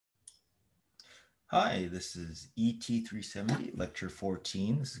Hi, this is ET370, lecture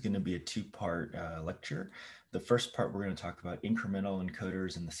 14. This is going to be a two-part lecture. The first part, we're going to talk about incremental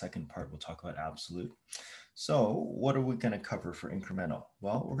encoders, and the second part, we'll talk about absolute. So what are we going to cover for incremental?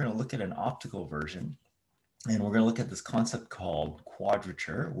 Well, we're going to look at an optical version, and we're going to look at this concept called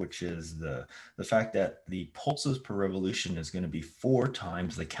quadrature, which is the fact that the pulses per revolution is going to be 4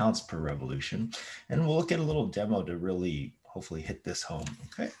 times the counts per revolution. And we'll look at a little demo to really hopefully hit this home,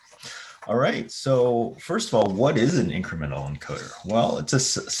 okay? All right, so first of all, what is an incremental encoder? Well, it's a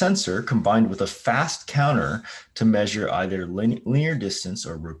sensor combined with a fast counter to measure either linear distance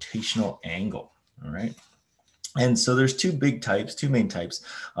or rotational angle, all right? And so there's two main types,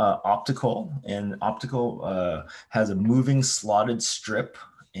 optical, and optical has a moving slotted strip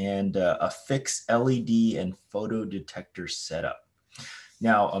and a fixed LED and photodetector setup.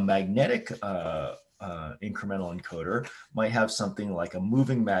 Now, a magnetic incremental encoder might have something like a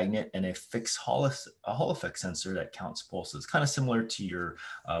moving magnet and a fixed Hall effect sensor that counts pulses, kind of similar to your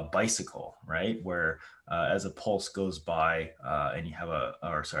bicycle, right? Where as a pulse goes by and you have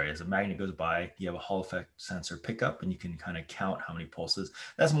as a magnet goes by, you have a Hall effect sensor pickup and you can kind of count how many pulses.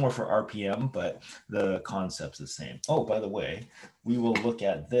 That's more for RPM, but the concept's the same. Oh, by the way, we will look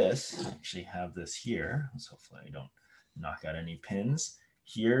at this. I actually have this here. So hopefully I don't knock out any pins.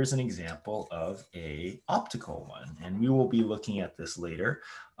 Here's an example of a optical one, and we will be looking at this later.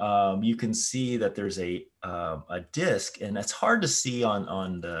 You can see that there's a disc, and it's hard to see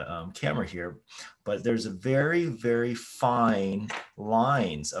on the camera here, but there's a very, very fine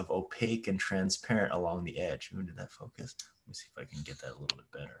lines of opaque and transparent along the edge. When did that focus? Let me see if I can get that a little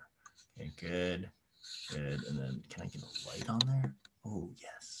bit better. Okay, good, good. And then can I get a light on there? Oh,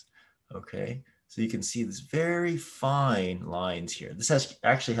 yes. Okay. So you can see this very fine lines here. This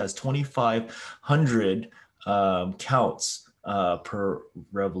actually has 2,500 counts per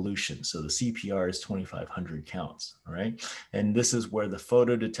revolution. So the CPR is 2,500 counts, all right? And this is where the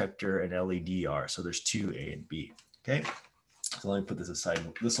photodetector and LED are. So there's 2 A and B, okay? So let me put this aside.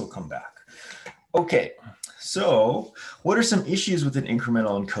 This will come back. Okay, so what are some issues with an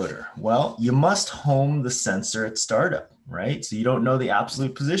incremental encoder? Well, you must home the sensor at startup, right? So you don't know the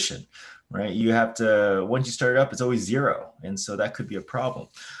absolute position, right? You have to, once you start it up, it's always 0. And so that could be a problem.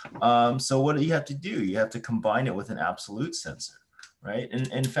 So what do you have to do? You have to combine it with an absolute sensor, right? And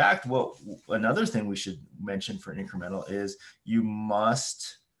in fact, another thing we should mention for an incremental is you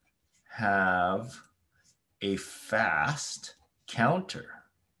must have a fast counter,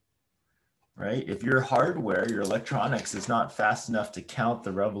 right? If your hardware, your electronics is not fast enough to count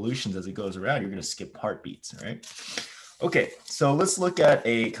the revolutions as it goes around, you're going to skip heartbeats, right? Okay, so let's look at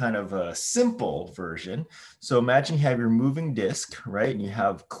a kind of a simple version. So imagine you have your moving disc, right? And you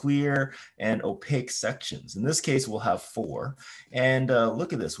have clear and opaque sections. In this case, we'll have 4. And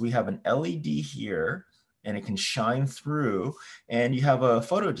look at this. We have an LED here, and it can shine through. And you have a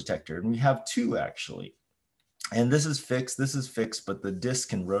photodetector, and we have 2 actually. And this is fixed, but the disc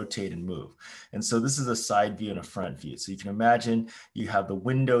can rotate and move. And so this is a side view and a front view. So you can imagine you have the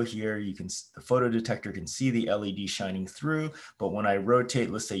window here, the photodetector can see the LED shining through, but when I rotate,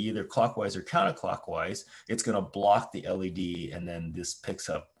 let's say either clockwise or counterclockwise, it's gonna block the LED, and then this picks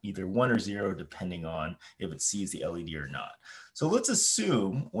up either 1 or 0, depending on if it sees the LED or not. So let's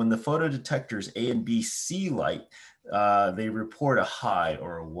assume when the photodetectors A and B see light, they report a high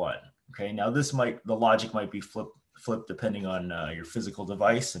or a 1. Okay, now the logic might be flipped depending on your physical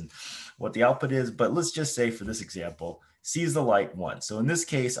device and what the output is, but let's just say for this example, sees the light 1. So in this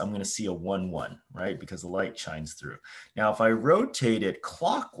case, I'm going to see a 1, 1, right? Because the light shines through. Now, if I rotate it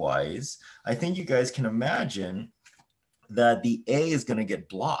clockwise, I think you guys can imagine that the A is going to get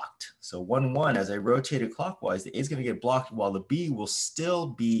blocked. So 1, 1, as I rotate it clockwise, the A is going to get blocked while the B will still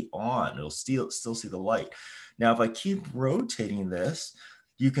be on. It'll still see the light. Now, if I keep rotating this,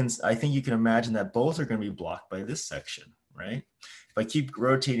 I think you can imagine that both are going to be blocked by this section, right? If I keep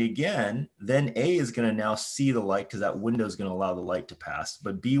rotating again, then A is going to now see the light because that window is going to allow the light to pass,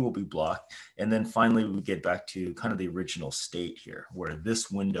 but B will be blocked. And then finally, we get back to kind of the original state here, where this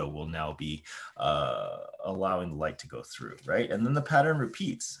window will now be allowing the light to go through, right? And then the pattern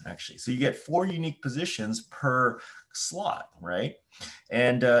repeats, actually. So you get 4 unique positions per slot, right?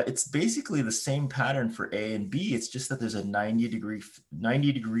 And it's basically the same pattern for A and B. It's just that there's a 90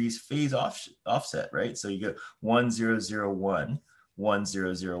 degrees phase offset, right? So you get 1, 0, 0, 1, 1,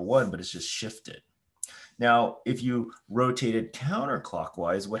 0, 0, 1, but it's just shifted. Now, if you rotate it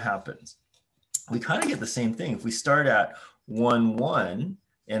counterclockwise, what happens? We kind of get the same thing. If we start at 1, 1,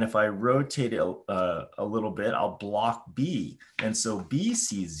 And if I rotate it a little bit, I'll block B. And so B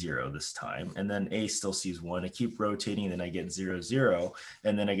sees 0 this time, and then A still sees 1. I keep rotating, and then I get 0, 0,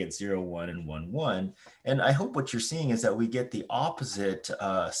 and then I get 0, 1, and 1, 1. And I hope what you're seeing is that we get the opposite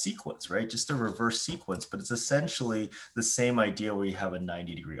sequence, right? Just a reverse sequence, but it's essentially the same idea where you have a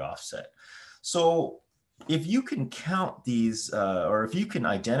 90-degree offset. So if you can count these, or if you can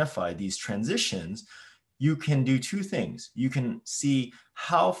identify these transitions, you can do two things. You can see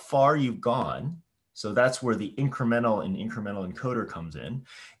how far you've gone. So that's where the incremental and incremental encoder comes in.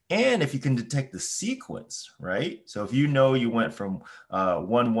 And if you can detect the sequence, right? So if you know you went from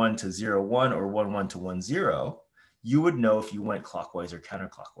 1, 1 to 0, 1 or 1, 1 to 1, 0, you would know if you went clockwise or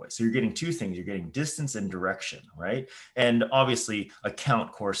counterclockwise. So you're getting two things. You're getting distance and direction, right? And obviously a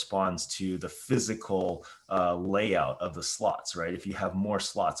count corresponds to the physical layout of the slots, right? If you have more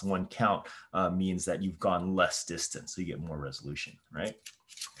slots, one count means that you've gone less distance, so you get more resolution, right?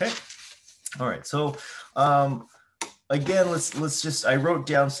 Okay. All right. So again, let's just, I wrote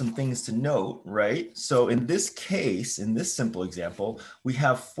down some things to note, right? So in this case, in this simple example, we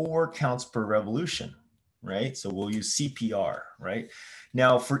have 4 counts per revolution, right? So we'll use CPR, right?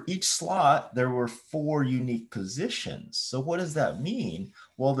 Now for each slot, there were 4 unique positions. So what does that mean?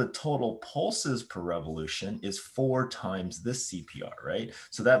 Well, the total pulses per revolution is 4 times this CPR, right?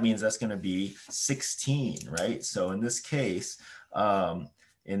 So that means that's going to be 16, right? So in this case,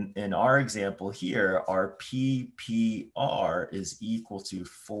 in our example here, our PPR is equal to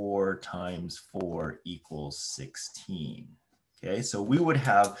 4 times 4 equals 16. Okay, so we would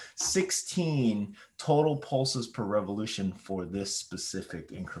have 16 total pulses per revolution for this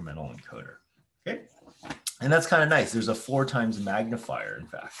specific incremental encoder. Okay, and that's kind of nice. There's a 4 times magnifier, in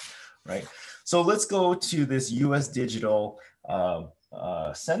fact, right? So let's go to this US Digital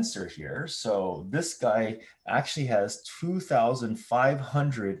sensor here. So this guy actually has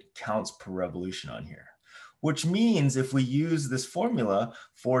 2,500 counts per revolution on here, which means if we use this formula,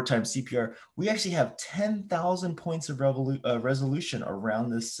 4 times CPR, we actually have 10,000 points of resolution around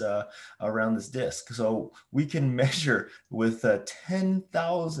this disk. So we can measure with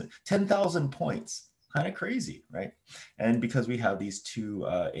 10,000 points. Kind of crazy, right? And because we have these two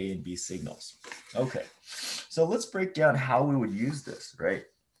A and B signals. Okay, so let's break down how we would use this, right?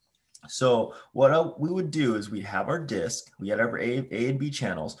 So what we would do is we'd have our disk, we had our A and B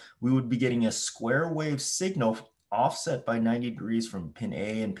channels, we would be getting a square wave signal offset by 90 degrees from pin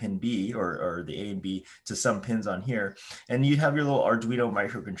A and pin B, or the A and B to some pins on here. And you'd have your little Arduino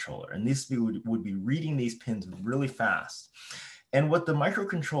microcontroller, and this would be reading these pins really fast. And what the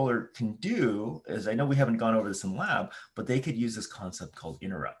microcontroller can do is, I know we haven't gone over this in lab, but they could use this concept called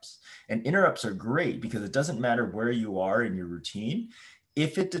interrupts. And interrupts are great because it doesn't matter where you are in your routine.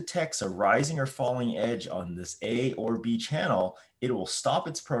 If it detects a rising or falling edge on this A or B channel, it will stop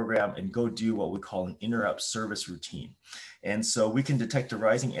its program and go do what we call an interrupt service routine. And so we can detect a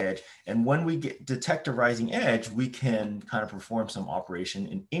rising edge. And when we detect a rising edge, we can kind of perform some operation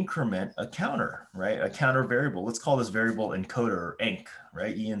and increment a counter, right? A counter variable. Let's call this variable encoder, or enc,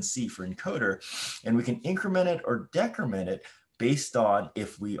 right? ENC for encoder. And we can increment it or decrement it based on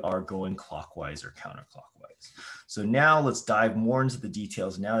if we are going clockwise or counterclockwise. So now let's dive more into the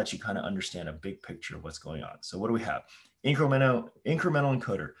details now that you kind of understand a big picture of what's going on. So what do we have? Incremental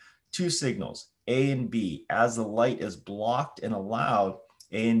encoder, 2 signals, A and B. As the light is blocked and allowed,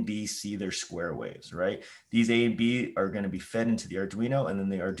 A and B see their square waves, right? These A and B are going to be fed into the Arduino, and then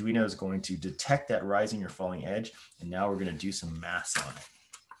the Arduino is going to detect that rising or falling edge. And now we're going to do some math on it.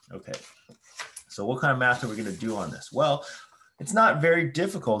 Okay, so what kind of math are we going to do on this? Well, it's not very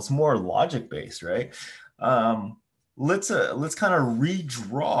difficult. It's more logic based, right? Let's kind of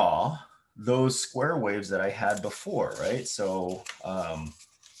redraw those square waves that I had before, right? So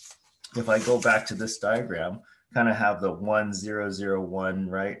if I go back to this diagram, kind of have the 1 0 0 1,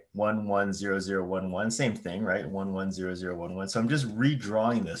 right? 1 1 0 0 1 1, same thing, right? 1 1 0 0 1 1. So I'm just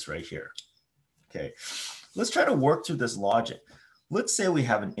redrawing this right here. Okay, let's try to work through this logic. Let's say we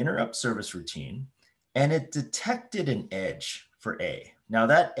have an interrupt service routine and it detected an edge for A. Now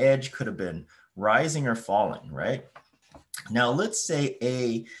that edge could have been rising or falling, right? Now let's say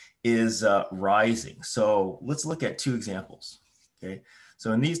A is rising. So let's look at 2 examples, okay?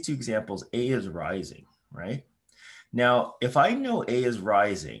 So in these 2 examples, A is rising, right? Now, if I know A is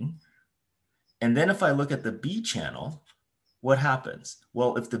rising, and then if I look at the B channel, what happens?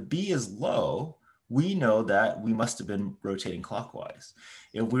 Well, if the B is low, we know that we must have been rotating clockwise.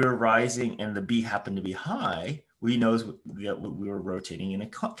 If we were rising and the B happened to be high, we know that we were rotating in a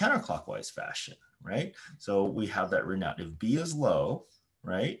counterclockwise fashion, right? So we have that written out. If B is low,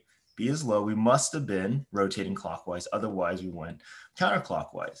 right, B is low, we must have been rotating clockwise. Otherwise, we went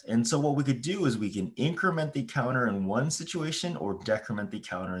counterclockwise. And so what we could do is we can increment the counter in one situation or decrement the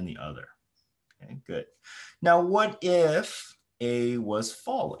counter in the other. Okay, good. Now, what if A was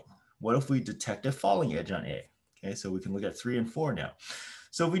falling? What if we detect a falling edge on A? Okay, so we can look at 3 and 4 now.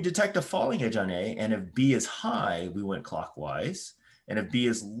 So if we detect a falling edge on A, and if B is high, we went clockwise. And if B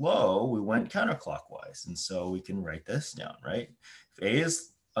is low, we went counterclockwise. And so we can write this down, right? If A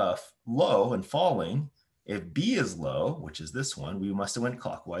is low and falling, if B is low, which is this one, we must have went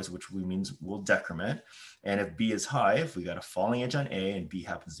clockwise, which means we'll decrement. And if B is high, if we got a falling edge on A and B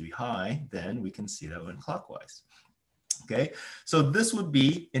happens to be high, then we can see that went clockwise. Okay, so this would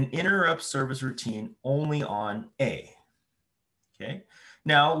be an interrupt service routine only on A. Okay,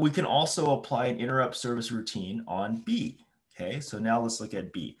 now we can also apply an interrupt service routine on B. Okay, so now let's look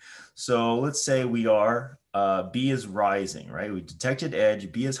at B. So let's say we are, B is rising, right? We detected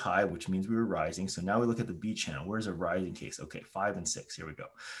edge, B is high, which means we were rising. So now we look at the B channel. Where's a rising case? Okay, 5 and 6, here we go.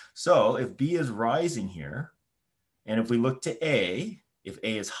 So if B is rising here, and if we look to A, if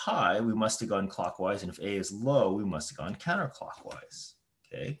A is high, we must have gone clockwise. And if A is low, we must have gone counterclockwise.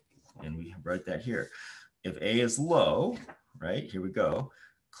 Okay, and we write that here. If A is low, right, here we go,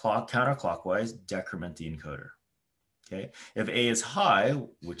 counterclockwise, decrement the encoder. Okay, if A is high,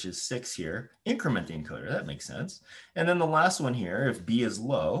 which is 6 here, increment the encoder. That makes sense. And then the last one here, if B is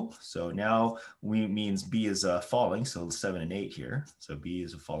low, so now means B is falling, so 7 and 8 here. So B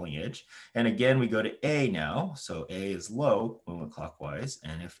is a falling edge. And again, we go to A now. So A is low, we went clockwise.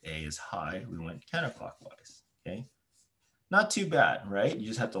 And if A is high, we went counterclockwise. Okay. Not too bad, right? You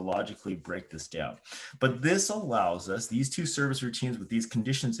just have to logically break this down. But this allows us, these two service routines with these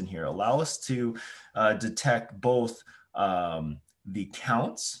conditions in here, allow us to detect both the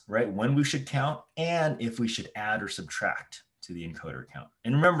counts, right? When we should count and if we should add or subtract to the encoder count.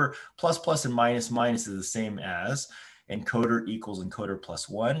 And remember, plus plus and minus minus is the same as encoder equals encoder plus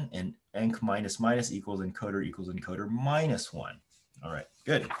 1 and enc minus minus equals encoder minus 1. All right,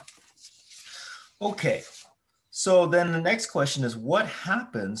 good. Okay. So then the next question is, what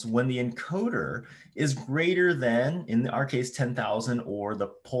happens when the encoder is greater than, in our case, 10,000 or the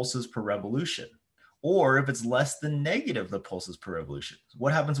pulses per revolution? Or if it's less than negative the pulses per revolution?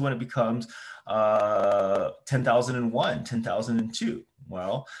 What happens when it becomes 10,001, 10,002?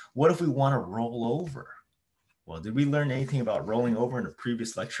 Well, what if we want to roll over? Well, did we learn anything about rolling over in a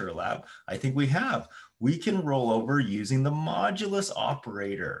previous lecture or lab? I think we have. We can roll over using the modulus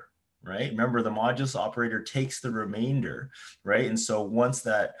operator. Right? Remember, the modulus operator takes the remainder, right? And so once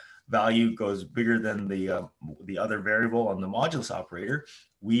that value goes bigger than the other variable on the modulus operator,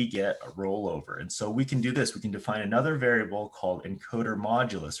 we get a rollover. And so we can do this. We can define another variable called encoder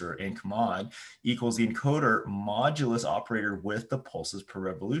modulus, or enc mod, equals the encoder modulus operator with the pulses per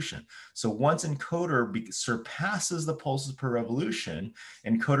revolution. So once encoder surpasses the pulses per revolution,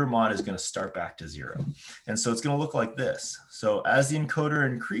 encoder mod is going to start back to 0. And so it's going to look like this. So as the encoder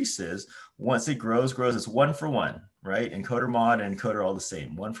increases, once it grows, it's 1 for 1, right? Encoder mod and encoder all the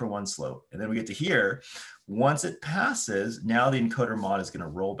same, 1 for 1 slope. And then we get to here. Once it passes, now the encoder mod is going to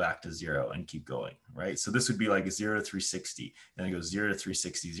roll back to 0 and keep going, right? So this would be like a 0 to 360, and it goes 0 to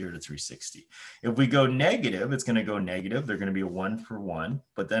 360, 0 to 360. If we go negative, it's going to go negative. They're going to be a 1 for 1.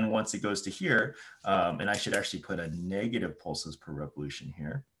 But then once it goes to here, and I should actually put a negative pulses per revolution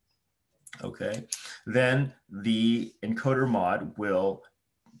here. Okay, then the encoder mod will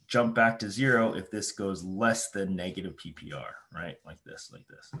jump back to 0 if this goes less than negative PPR, right? Like this,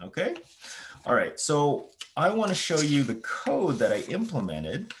 okay? All right, so I wanna show you the code that I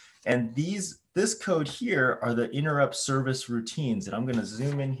implemented, and this code here are the interrupt service routines, and I'm gonna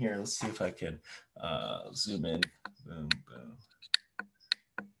zoom in here. Let's see if I can zoom in, boom, boom.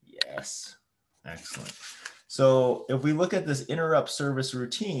 Yes, excellent. So if we look at this interrupt service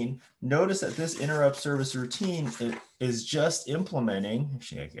routine, notice that this interrupt service routine is just implementing,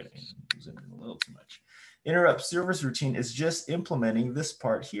 actually I get zoom in a little too much. Interrupt service routine is just implementing this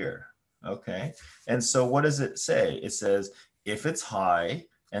part here, okay? And so what does it say? It says, if it's high,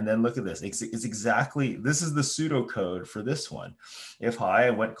 and then look at this, it's exactly, this is the pseudocode for this one. If high, I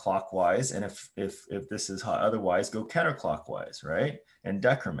went clockwise, and if this is high, otherwise go counterclockwise, right? And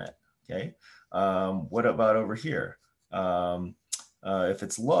decrement, okay? What about over here? If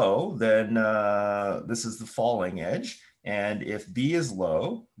it's low, then this is the falling edge. And if B is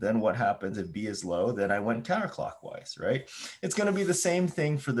low, then what happens if B is low? Then I went counterclockwise, right? It's going to be the same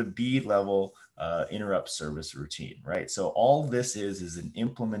thing for the B level interrupt service routine, right? So all this is an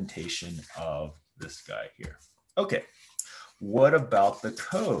implementation of this guy here. Okay, what about the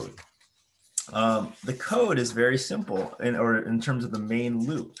code? The code is very simple in terms of the main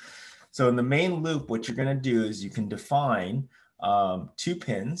loop. So in the main loop, what you're going to do is you can define 2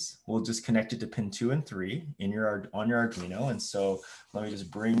 pins. We'll just connect it to pin 2 and 3 on your Arduino. And so let me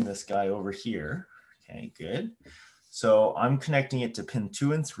just bring this guy over here. Okay, good. So I'm connecting it to pin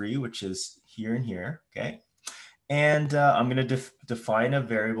 2 and 3, which is here and here. Okay. And I'm going to define a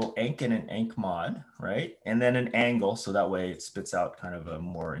variable enc and an enc mod, right? And then an angle, so that way it spits out kind of a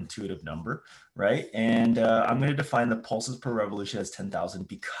more intuitive number, right? And I'm going to define the pulses per revolution as 10,000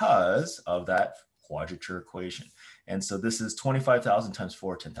 because of that quadrature equation. And so this is 25,000 times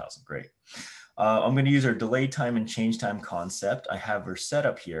 4, 10,000. Great. I'm going to use our delay time and change time concept. I have her set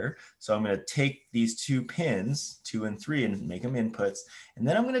up here. So I'm going to take these 2 pins, 2 and 3, and make them inputs. And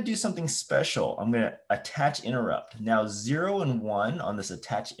then I'm going to do something special. I'm going to attach interrupt. Now 0 and 1 on this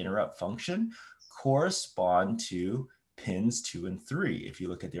attach interrupt function correspond to pins 2 and 3, if you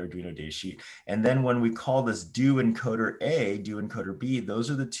look at the Arduino datasheet. And then when we call this do encoder A, do encoder B,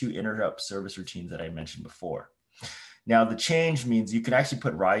 those are the 2 interrupt service routines that I mentioned before. Now the change means you can actually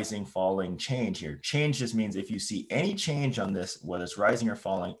put rising, falling, change here. Change just means if you see any change on this, whether it's rising or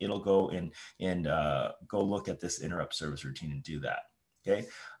falling, it'll go in and go look at this interrupt service routine and do that. Okay.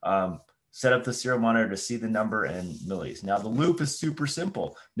 Set up the serial monitor to see the number in millis. Now the loop is super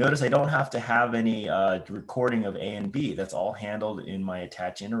simple. Notice I don't have to have any recording of A and B. That's all handled in my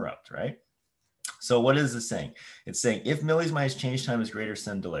attach interrupt, right? So what is this saying? It's saying if millis minus change time is greater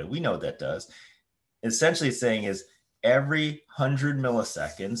than delay. We know what that does. Essentially it's saying is every 100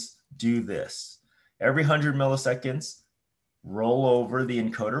 milliseconds, do this. Every 100 milliseconds, roll over the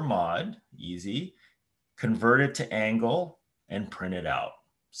encoder mod, easy, convert it to angle, and print it out.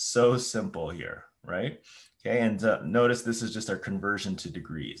 So simple here, right? Okay, and notice this is just our conversion to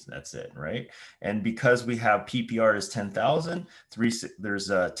degrees. That's it, right? And because we have PPR is 10,000,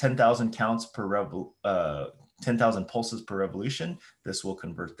 there's 10,000 counts per 10,000 pulses per revolution. This will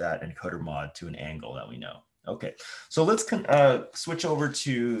convert that encoder mod to an angle that we know. Okay, so let's switch over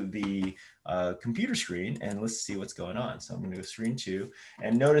to the computer screen and let's see what's going on. So I'm going to go screen 2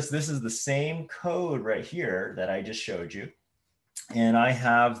 and notice this is the same code right here that I just showed you. And I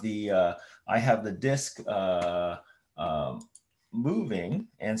have the disk moving.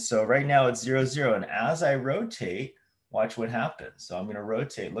 And so right now it's 0, 0. And as I rotate, watch what happens. So I'm going to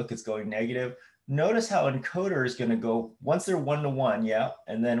rotate. Look, it's going negative. Notice how encoder is going to go once they're 1 to 1, yeah.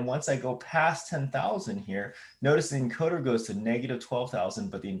 And then once I go past 10,000 here, notice the encoder goes to negative 12,000,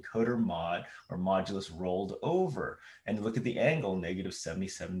 but the encoder mod or modulus rolled over. And look at the angle, negative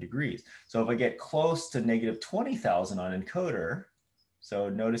 77 degrees. So if I get close to negative 20,000 on encoder, so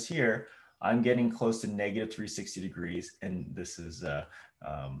notice here, I'm getting close to negative 360 degrees, and this is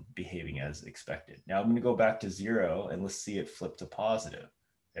behaving as expected. Now I'm going to go back to 0, and let's see it flip to positive.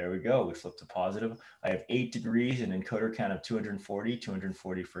 There we go. We flipped to positive. I have 8 degrees and encoder count of 240,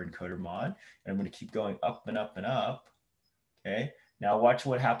 240 for encoder mod. And I'm going to keep going up and up and up. Okay. Now watch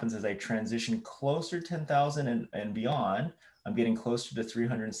what happens as I transition closer to 10,000 and beyond. I'm getting closer to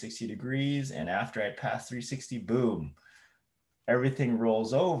 360 degrees. And after I pass 360, boom, everything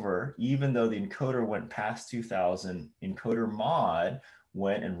rolls over. Even though the encoder went past 2,000, encoder mod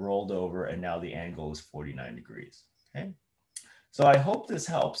went and rolled over. And now the angle is 49 degrees. Okay. So I hope this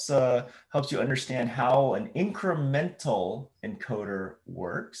helps you understand how an incremental encoder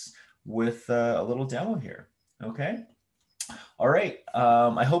works with a little demo here. Okay. All right.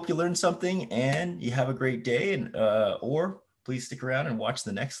 I hope you learned something and you have a great day, and or please stick around and watch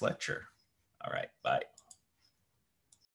the next lecture. All right. Bye.